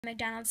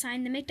McDonald's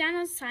sign. The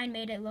McDonald's sign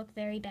made it look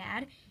very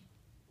bad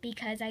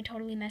because I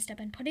totally messed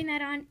up in putting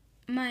that on.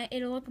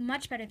 It'll look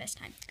much better this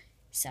time.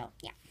 So,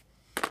 yeah.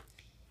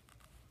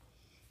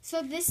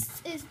 So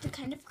this is the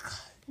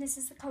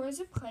colors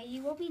of clay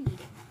you will be needing.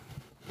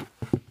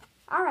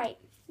 All right,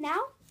 now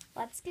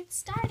let's get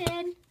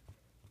started.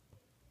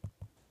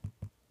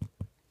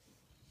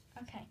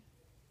 Okay.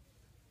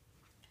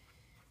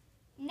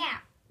 Now,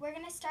 we're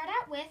going to start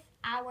out with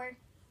our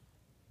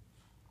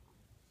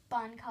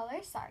bun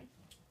color. Sorry.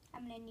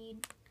 I'm going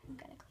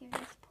to clear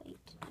this plate.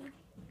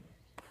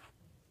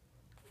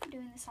 I'm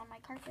doing this on my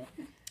carpet.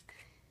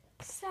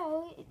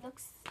 So,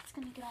 it's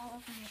going to get all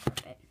over my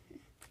carpet.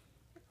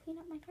 Clean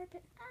up my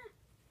carpet.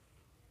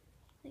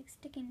 Like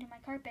sticking to my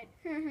carpet.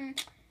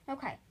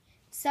 Okay.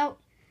 So,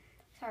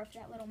 sorry for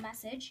that little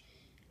message.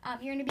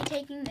 You're going to be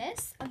taking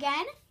this.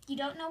 Again, you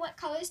don't know what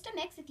colors to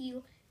mix if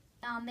you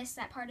missed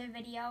that part of the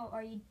video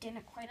or you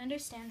didn't quite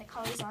understand. The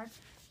colors are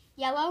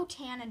yellow,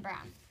 tan, and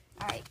brown.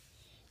 Alright.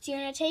 So,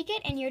 you're going to take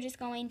it and you're just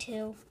going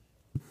to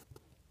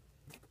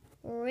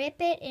rip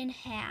it in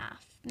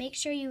half. Make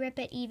sure you rip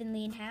it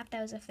evenly in half.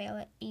 That was a fail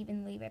at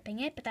evenly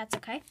ripping it, but that's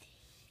okay.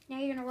 Now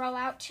you're going to roll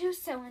out 2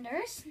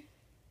 cylinders.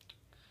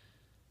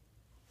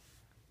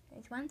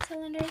 There's 1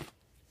 cylinder.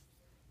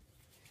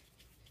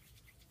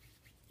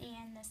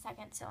 And the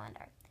second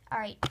cylinder.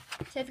 Alright,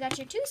 so you've got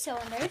your 2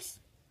 cylinders.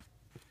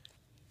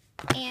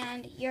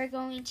 And you're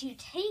going to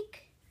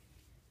take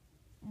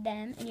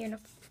them and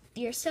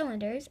your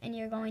cylinders and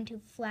you're going to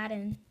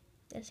flatten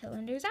the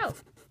cylinders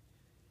out.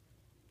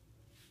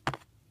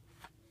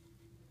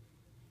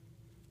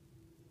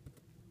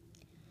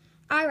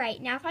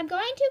 Alright, now if I'm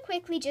going to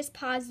quickly just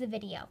pause the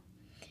video.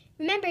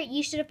 Remember,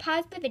 you should have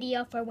paused the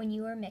video for when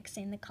you were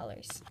mixing the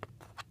colors.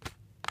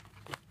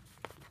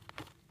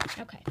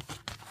 Okay.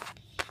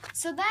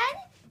 So then,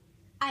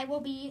 I will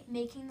be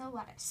making the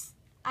lettuce.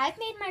 I've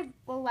made my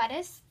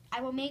lettuce.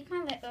 I will make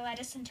my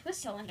lettuce into a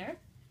cylinder.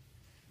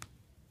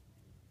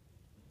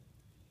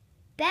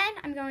 Then,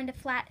 I'm going to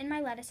flatten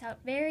my lettuce out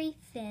very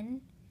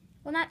thin.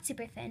 Well, not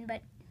super thin,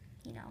 but,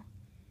 you know,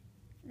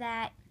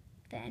 that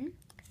thin.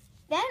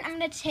 Then I'm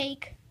going to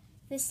take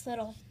this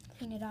little,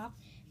 clean it off,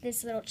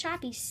 this little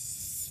choppy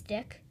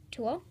stick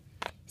tool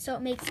so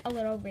it makes a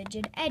little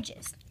rigid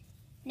edges.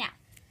 Now,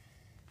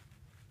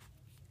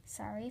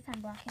 sorry if I'm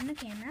blocking the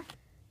camera.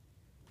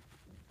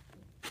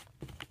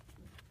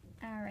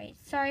 Alright,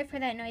 sorry for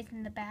that noise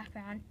in the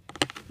background.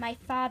 My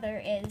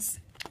father is,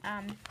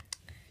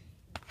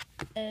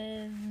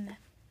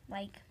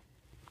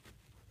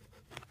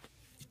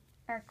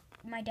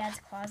 my dad's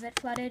closet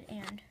flooded,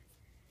 and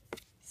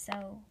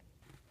so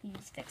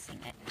he's fixing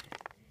it.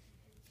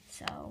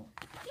 So,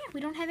 yeah,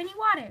 we don't have any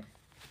water.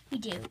 We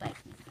do, but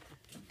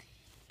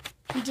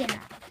we did not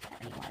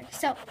have any water.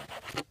 So,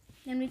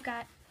 then we've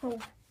got,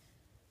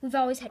 we've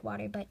always had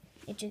water, but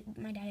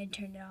my dad had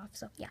turned it off,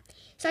 so yeah.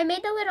 So I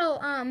made the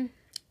little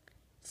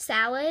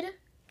salad.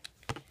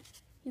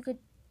 You could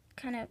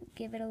kind of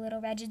give it a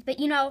little wedges, but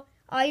you know,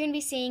 all you're going to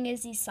be seeing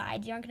is these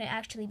sides. You aren't going to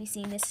actually be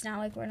seeing this. It's not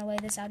like we're going to lay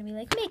this out and be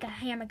like, make a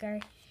hamburger,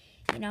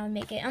 you know, and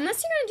make it.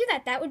 Unless you're going to do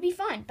that. That would be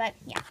fun, but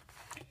yeah.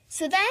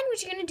 So then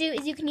what you're going to do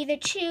is you can either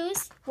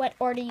choose what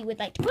order you would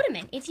like to put them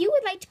in. If you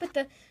would like to put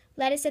the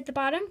lettuce at the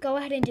bottom, go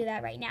ahead and do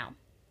that right now.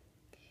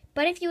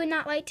 But if you would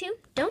not like to,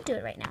 don't do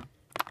it right now.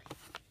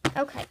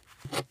 Okay.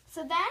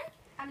 So then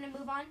I'm going to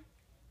move on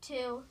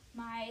to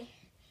my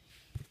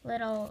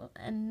little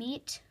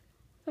meat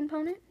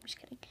component. I'm just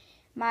kidding.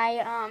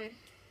 My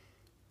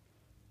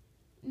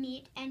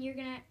meat, and you're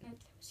going to move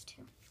those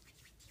 2.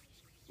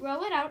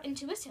 Roll it out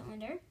into a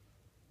cylinder.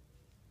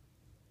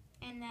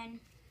 And then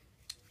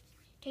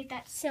take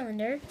that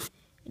cylinder,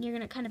 and you're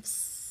going to kind of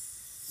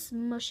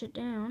smush it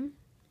down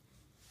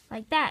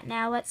like that.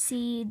 Now let's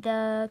see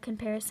the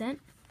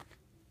comparison.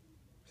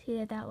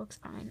 See that looks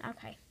fine.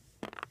 Okay.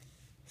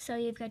 So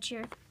you've got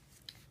your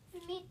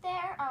meat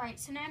there. All right,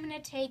 so now I'm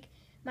going to take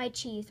my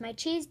cheese. My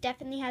cheese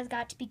definitely has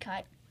got to be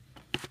cut.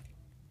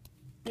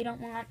 We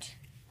don't want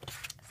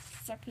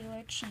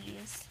circular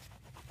cheese.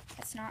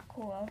 That's not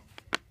cool.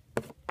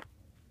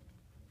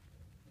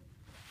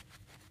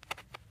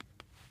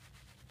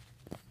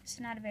 It's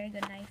not a very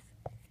good knife.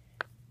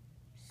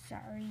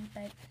 Sorry,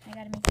 but I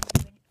gotta make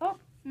this video. Oh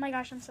my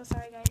gosh, I'm so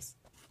sorry, guys.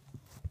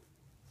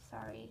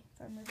 Sorry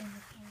for moving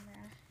the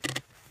camera.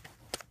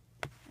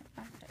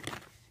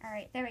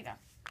 Alright, there we go.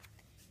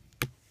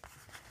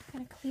 I'm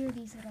gonna clear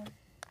these little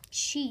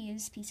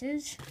cheese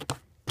pieces.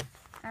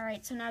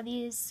 Alright, so now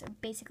these are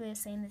basically the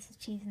same. This is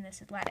cheese and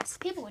this is lettuce.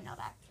 People would know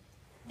that.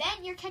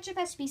 Then your ketchup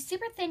has to be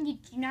super thin. You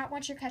do not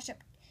want your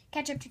ketchup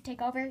to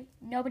take over.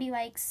 Nobody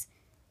likes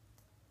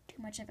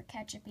too much of a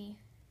ketchup-y.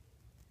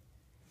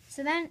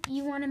 So then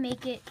you want to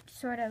make it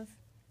sort of,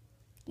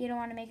 you don't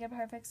want to make it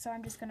perfect, so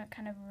I'm just going to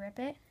kind of rip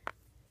it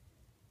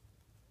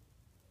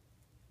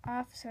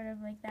off sort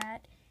of like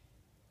that.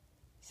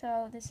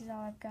 So this is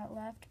all I've got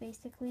left,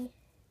 basically.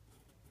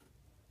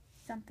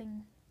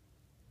 Something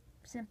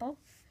simple.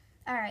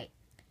 Alright,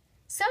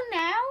 so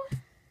now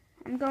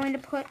I'm going to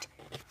put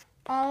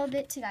all of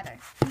it together.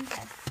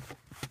 Okay.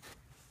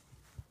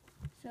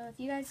 So if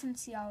you guys can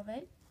see all of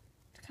it,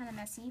 it's kind of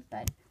messy,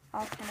 but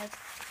I'll kind of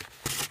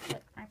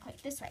put my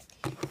plate this way.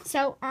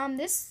 So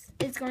this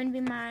is going to be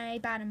my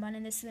bottom bun,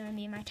 and this is going to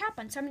be my top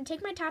bun. So I'm going to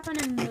take my top bun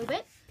and move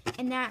it,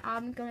 and now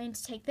I'm going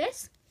to take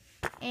this,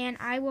 and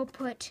I will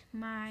put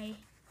my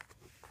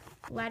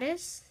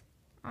lettuce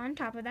on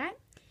top of that.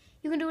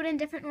 You can do it in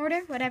different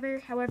order,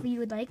 however you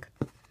would like.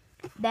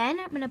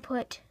 Then I'm going to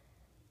put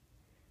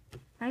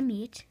my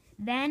meat.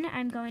 Then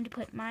I'm going to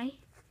put my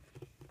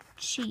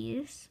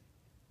cheese.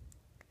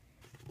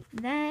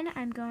 Then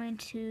I'm going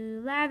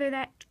to lather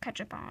that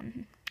ketchup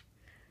on.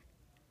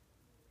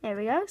 There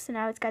we go. So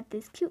now it's got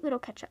this cute little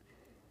ketchup.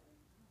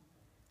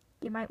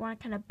 You might want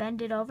to kind of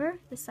bend it over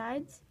the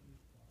sides,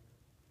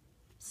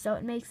 so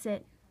it makes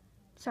it,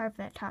 sorry for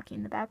that talking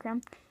in the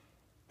background,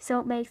 so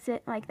it makes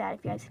it like that,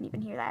 if you guys can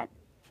even hear that.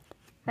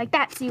 Like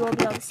that, so you will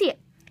be able to see it.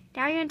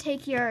 Now you're going to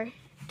take your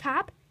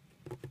top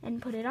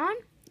and put it on.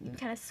 You can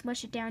kind of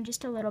smush it down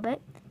just a little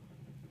bit.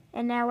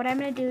 And now what I'm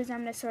going to do is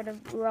I'm going to sort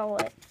of roll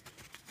it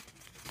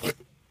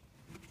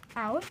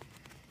out.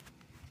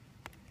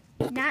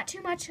 Not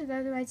too much, because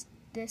otherwise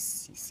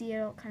this, you see,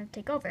 it'll kind of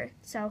take over.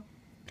 So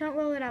don't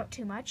roll it out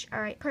too much.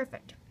 Alright,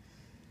 perfect.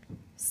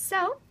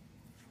 So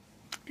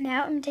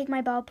now I'm going to take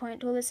my ballpoint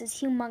tool. This is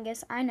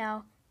humongous, I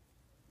know.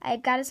 I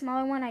got a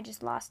smaller one, I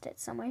just lost it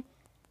somewhere.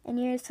 And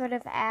you sort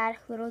of add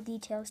little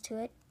details to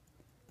it.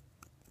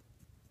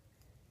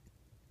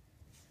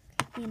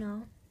 You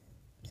know,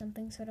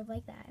 something sort of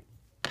like that.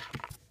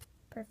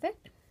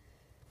 Perfect.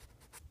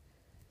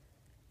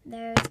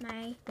 There's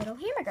my little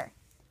hamburger.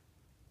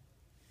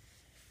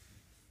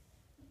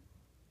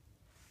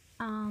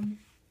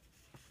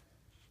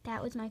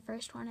 That was my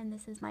first one, and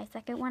this is my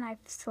second one. I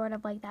sort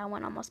of like that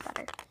one almost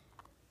better.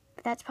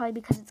 But that's probably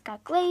because it's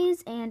got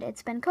glaze and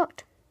it's been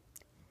cooked.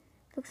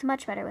 Looks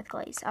much better with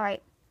glaze.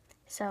 Alright,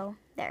 so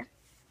there.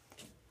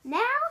 Now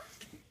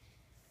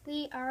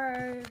we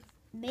are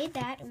made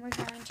that, and we're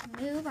going to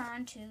move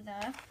on to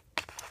the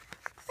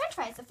French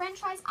fries. The French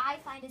fries I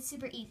find is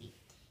super easy.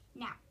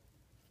 Now,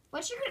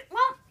 what you're gonna,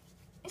 well,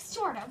 it's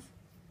sort of.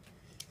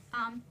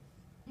 Now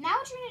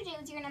what you're gonna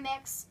do is you're gonna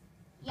mix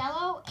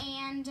yellow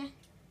and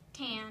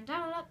tan. Da,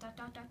 da, da,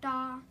 da, da,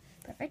 da.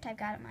 Perfect, I've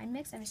got mine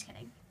mixed. I'm just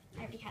kidding.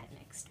 I already had it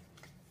mixed.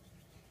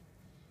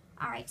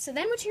 Alright, so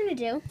then what you're gonna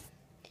do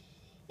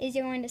is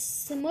you're going to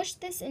smush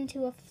this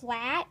into a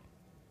flattened,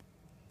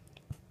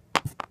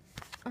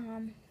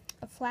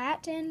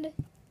 it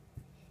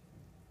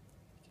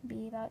can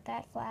be about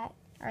that flat.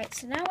 Alright,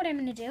 so now what I'm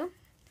going to do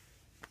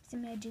is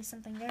I'm going to do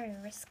something very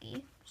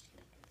risky.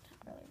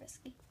 Not really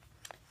risky.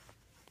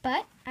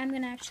 But I'm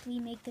going to actually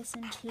make this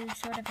into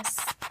sort of a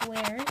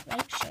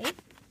square-like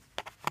shape.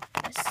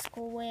 A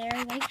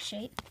square-like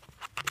shape.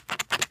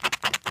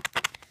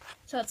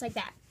 So it's like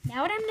that.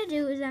 Now what I'm going to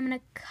do is I'm going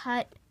to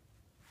cut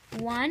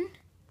 1,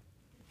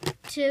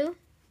 2,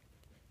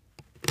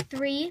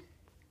 3,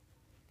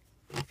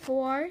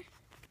 4,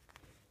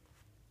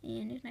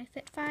 and did I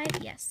fit 5?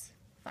 Yes,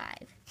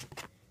 5.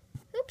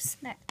 Oops,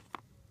 that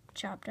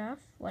chopped off,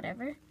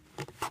 whatever.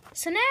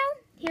 So now,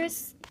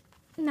 here's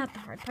not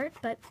the hard part,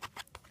 but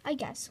I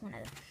guess one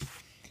of them.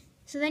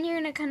 So then you're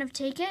going to kind of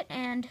take it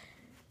and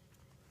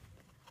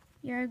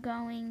you're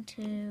going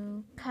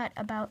to cut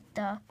about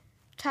the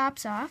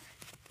tops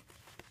off,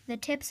 the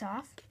tips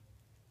off.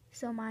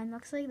 So mine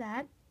looks like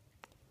that.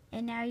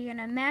 And now you're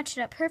going to match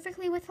it up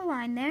perfectly with the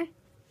line there.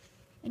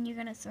 And you're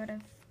going to sort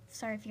of,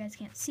 sorry if you guys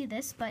can't see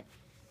this, but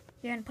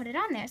you're going to put it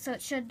on there. So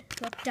it should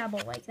look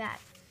double like that.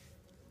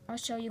 I'll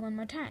show you one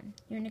more time.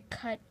 You're going to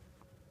cut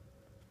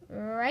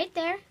right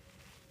there.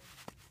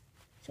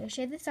 So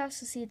shade this off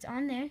so see it's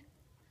on there.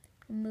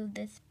 Move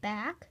this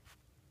back.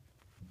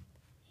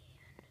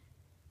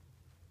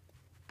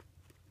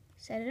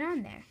 Set it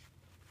on there.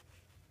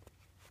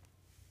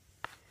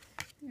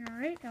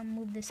 Alright, I'll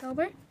move this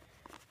over.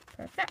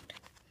 Perfect.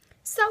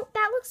 So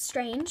that looks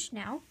strange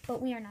now,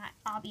 but we are not,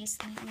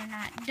 obviously, we're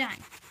not done.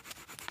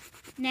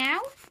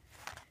 Now,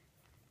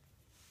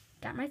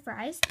 got my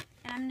fries,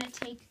 and I'm going to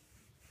take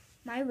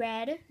my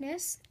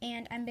redness,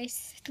 and I'm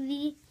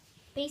basically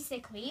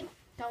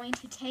going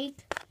to take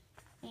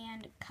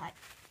and cut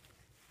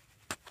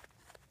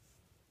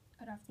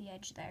off the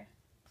edge there.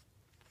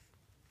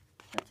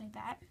 So it's like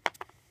that.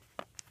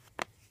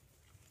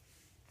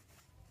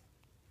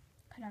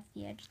 Cut off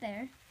the edge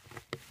there.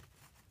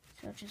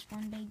 So it's just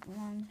one big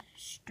long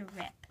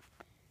strip.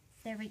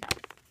 There we go.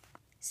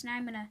 So now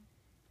I'm going to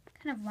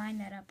kind of line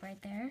that up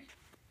right there.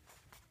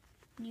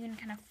 And you can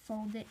kind of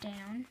fold it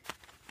down.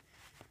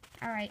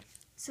 Alright,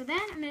 so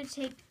then I'm going to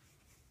take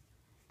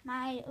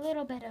my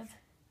little bit of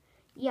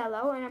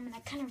yellow and I'm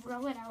going to kind of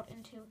roll it out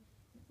into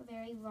a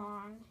very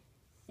long,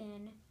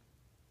 thin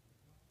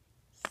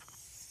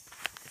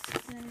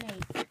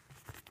snake.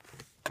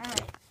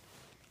 Alright.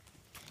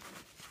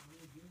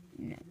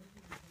 No.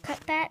 Cut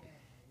that.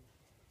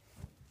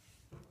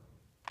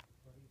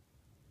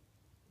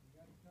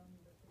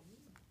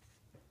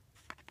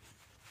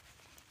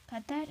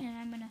 Cut that, and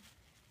I'm going to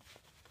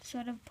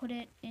sort of put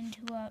it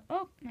into a,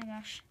 oh my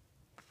gosh,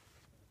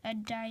 a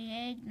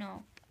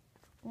diagonal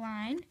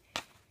line.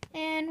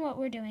 And what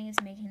we're doing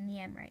is making the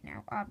M right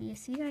now.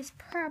 Obviously, you guys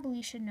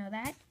probably should know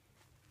that.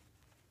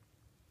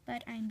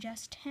 But I'm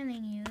just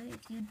telling you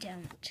if you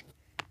don't.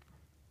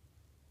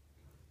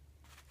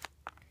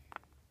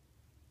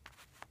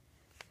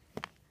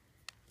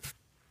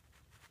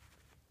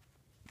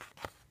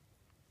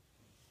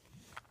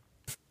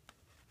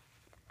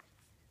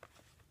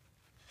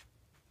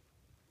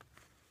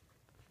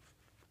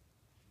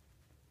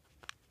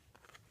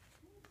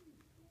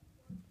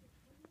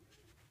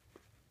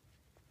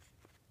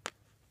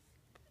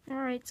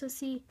 Alright, so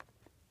see,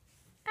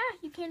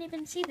 you can't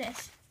even see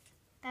this.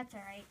 That's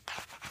alright.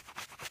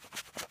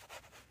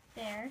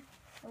 There,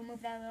 we'll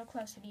move that a little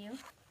closer to you.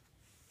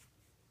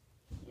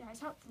 You guys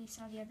hopefully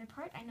saw the other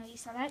part. I know you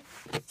saw that.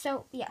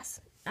 So,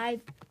 yes, I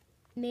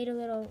made a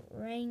little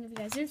ring. If you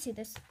guys didn't see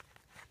this,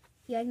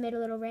 you guys made a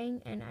little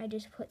ring, and I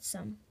just put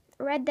some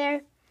red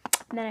there,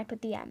 and then I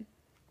put the M.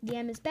 The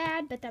M is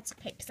bad, but that's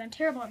okay, because I'm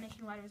terrible at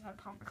making letters out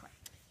of polymer clay.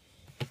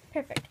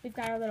 Perfect. We've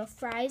got our little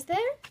fries there.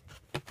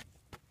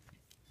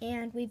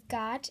 And we've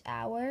got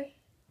our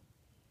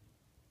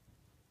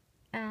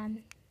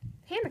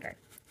hamburger.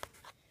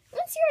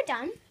 Once you're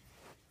done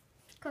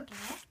cooking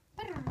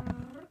it,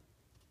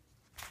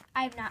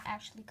 I have not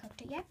actually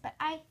cooked it yet, but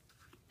I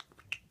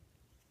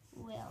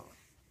will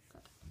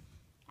cook it.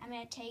 I'm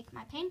going to take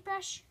my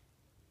paintbrush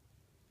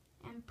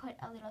and put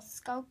a little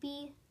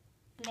Sculpey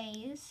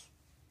glaze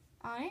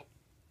on it.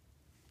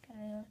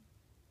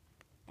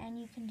 And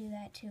you can do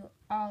that to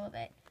all of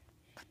it.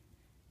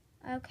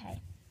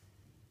 Okay.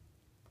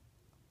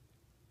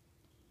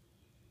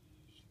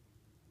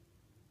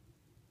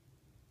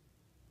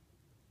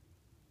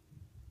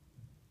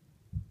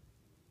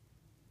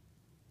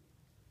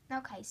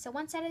 Okay, so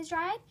once that is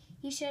dried,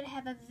 you should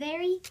have a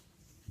very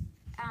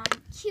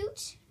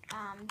cute,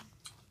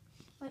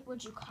 what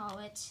would you call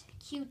it?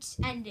 Cute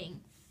ending.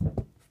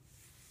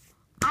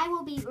 I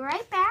will be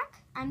right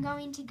back. I'm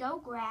going to go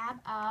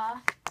grab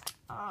a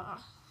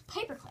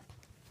paperclip.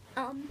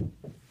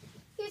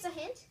 Here's a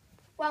hint.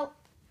 Well,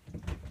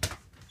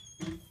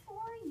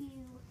 before you...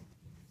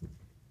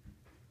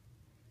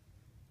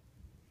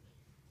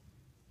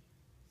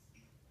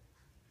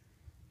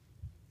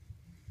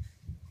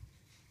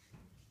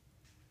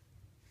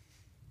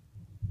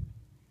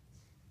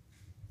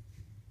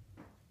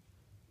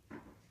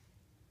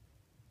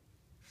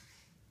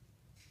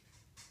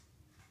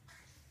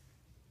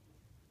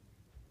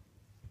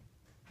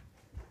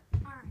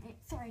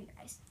 Sorry,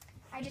 guys.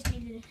 I just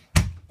needed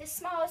the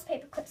smallest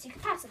paper clips you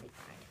could possibly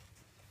find.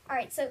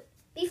 Alright, so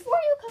before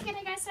you cook it,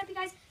 I gotta stop you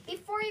guys.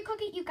 Before you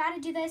cook it, you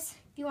gotta do this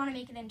if you want to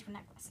make it into a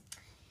necklace.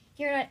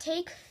 You're gonna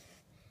take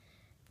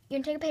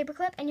a paper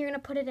clip and you're gonna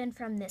put it in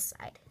from this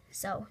side.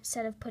 So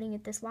instead of putting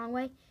it this long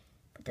way,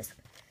 put this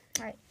one.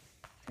 Alright,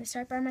 I'm gonna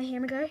start by my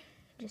hamburger.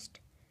 Just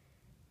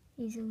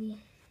easily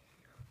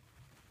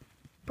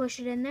push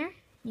it in there.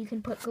 You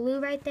can put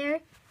glue right there.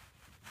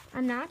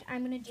 I'm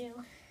gonna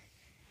do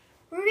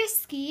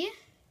risky.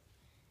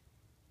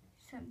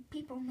 Some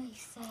people may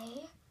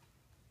say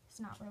it's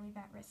not really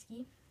that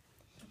risky.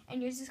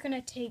 And you're just gonna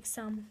take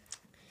some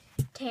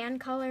tan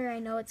color. I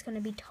know it's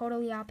gonna be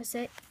totally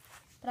opposite,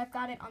 but I've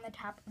got it on the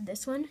top of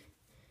this one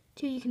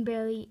too. You can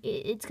barely,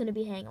 it's gonna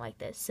be hanging like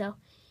this, so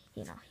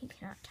you know, you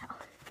cannot tell.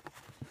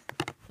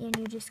 And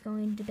you're just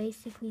going to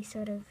basically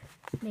sort of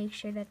make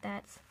sure that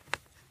that's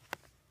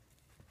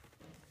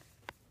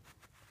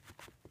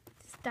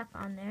stuck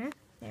on there.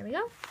 There we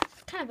go.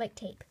 Kind of like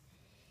tape.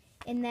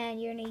 And then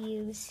you're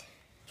going to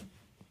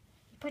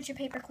put your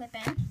paper clip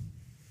in.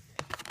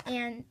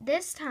 And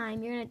this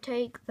time you're going to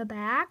take the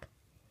back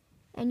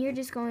and you're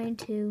just going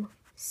to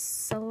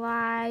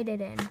slide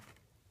it in.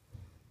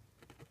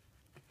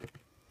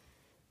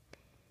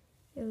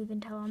 You'll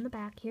even tell on the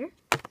back here.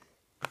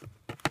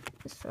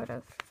 Just sort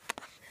of.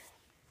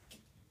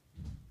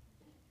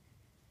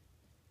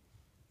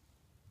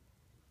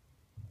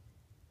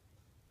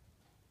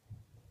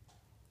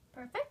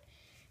 Perfect.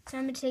 So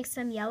I'm going to take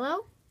some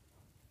yellow.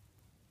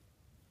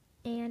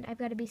 And I've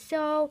got to be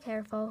so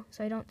careful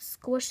so I don't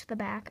squish the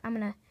back. I'm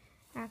going to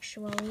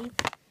actually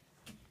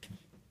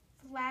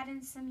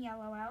flatten some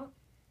yellow out.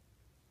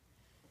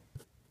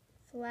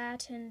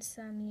 Flatten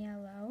some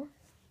yellow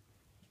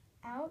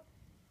out.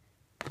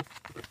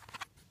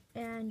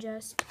 And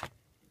just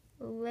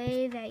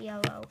lay that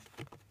yellow.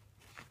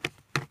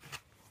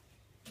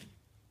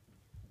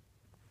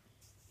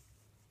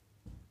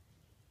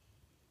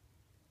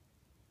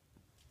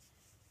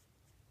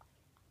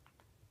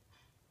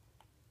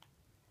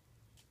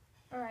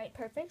 Alright,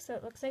 perfect. So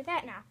it looks like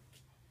that now.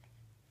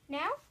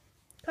 Now,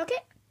 cook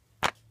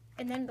it,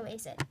 and then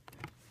glaze it.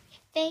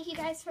 Thank you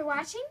guys for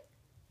watching.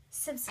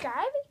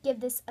 Subscribe, give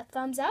this a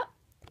thumbs up,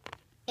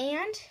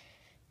 and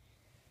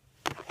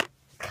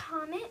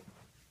comment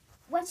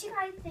what you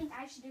guys think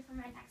I should do for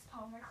my next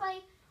polymer clay,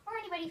 or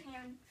anybody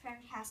from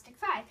Fantastic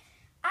 5.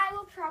 I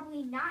will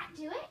probably not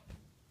do it.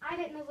 I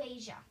bet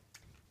Malaysia,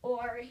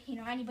 or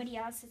anybody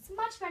else that's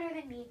much better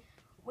than me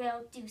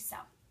will do so.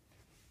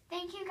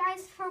 Thank you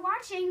guys for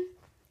watching.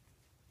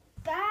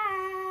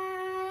 Bye.